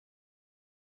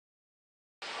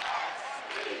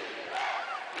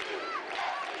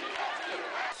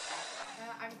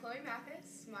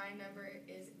My number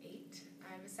is 8.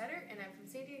 I'm a setter, and I'm from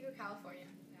San Diego, California.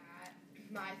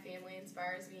 My family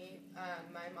inspires me.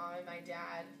 My mom and my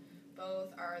dad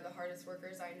both are the hardest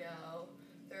workers I know.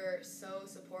 They're so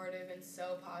supportive and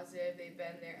so positive. They've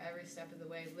been there every step of the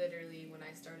way, literally, when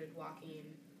I started walking.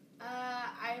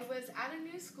 I was at a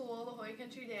new school, the Hoy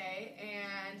Country Day,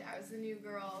 and I was the new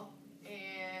girl,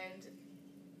 and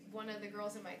one of the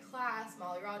girls in my class,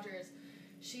 Molly Rogers,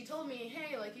 she told me,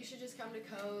 hey, you should just come to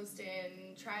Coast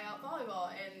and try out volleyball,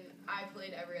 and I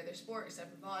played every other sport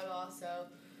except for volleyball, so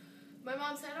my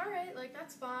mom said, all right,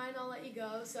 that's fine, I'll let you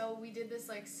go. So we did this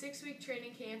 6-week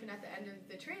training camp, and at the end of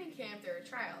the training camp, there were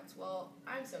tryouts. Well,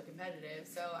 I'm so competitive,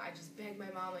 so I just begged my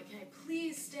mom, can I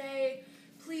please stay?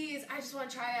 Please, I just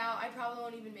want to try out. I probably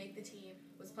won't even make the team.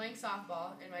 I was playing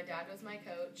softball, and my dad was my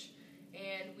coach,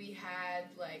 and we had,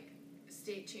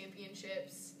 state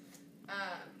championships.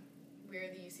 We were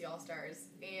the UC All-Stars,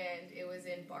 and it was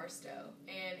in Barstow,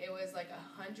 and it was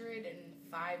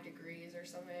 105 degrees or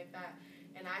something like that.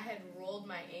 And I had rolled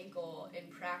my ankle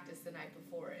in practice the night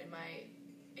before, and my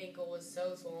ankle was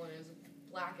so swollen. It was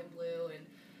black and blue, and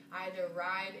I had to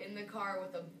ride in the car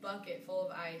with a bucket full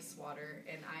of ice water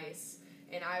and ice,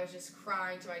 and I was just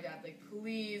crying to my dad,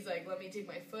 please, let me take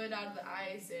my foot out of the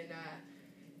ice, and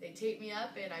they taped me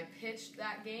up, and I pitched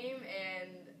that game, and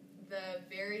the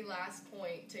very last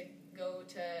point to go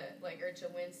to, or to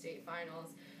win state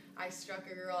finals, I struck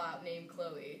a girl out named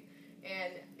Chloe.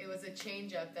 And it was a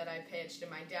changeup that I pitched,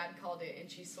 and my dad called it, and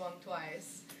she swung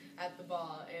twice at the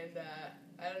ball. And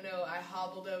I don't know, I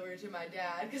hobbled over to my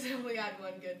dad because I only had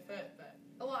one good foot. But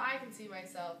I can see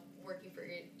myself working for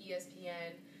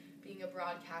ESPN, being a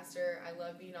broadcaster. I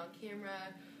love being on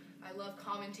camera. I love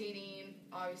commentating.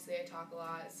 Obviously, I talk a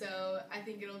lot, so I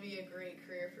think it'll be a great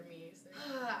career for me. So,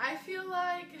 I feel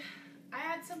like I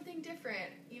had something different.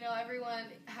 Everyone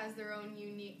has their own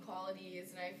unique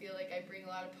qualities, and I feel like I bring a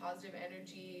lot of positive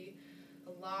energy,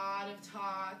 a lot of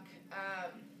talk.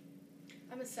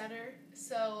 I'm a setter,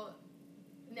 so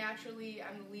naturally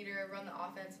I'm the leader. I run the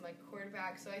offense, I'm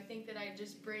quarterback, so I think that I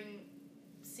just bring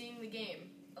seeing the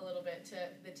game a little bit to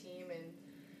the team, and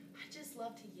I just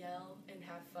love to yell and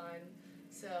have fun,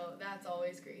 so that's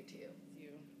always great too.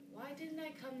 Why didn't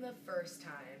I come the first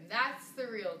time? That's the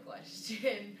real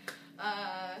question.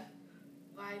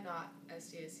 Why not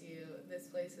SDSU? This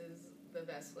place is the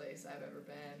best place I've ever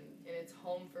been, and it's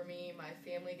home for me. My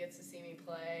family gets to see me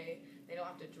play. They don't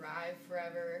have to drive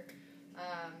forever.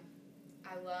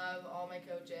 I love all my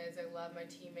coaches. I love my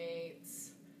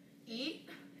teammates. Eat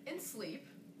and sleep,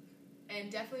 and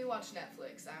definitely watch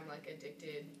Netflix. I'm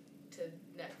addicted to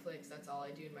Netflix. That's all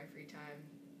I do in my free time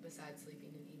besides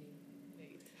sleeping and eating.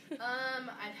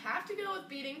 I'd have to go with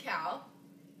beating Cal.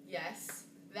 Yes,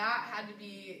 that had to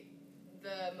be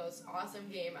the most awesome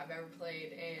game I've ever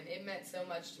played, and it meant so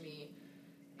much to me.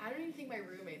 I don't even think my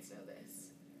roommates know this,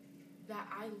 that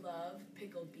I love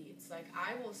pickled beets.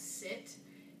 I will sit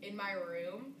in my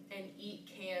room and eat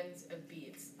cans of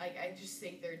beets. I just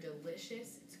think they're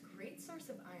delicious. It's a great source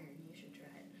of iron. You should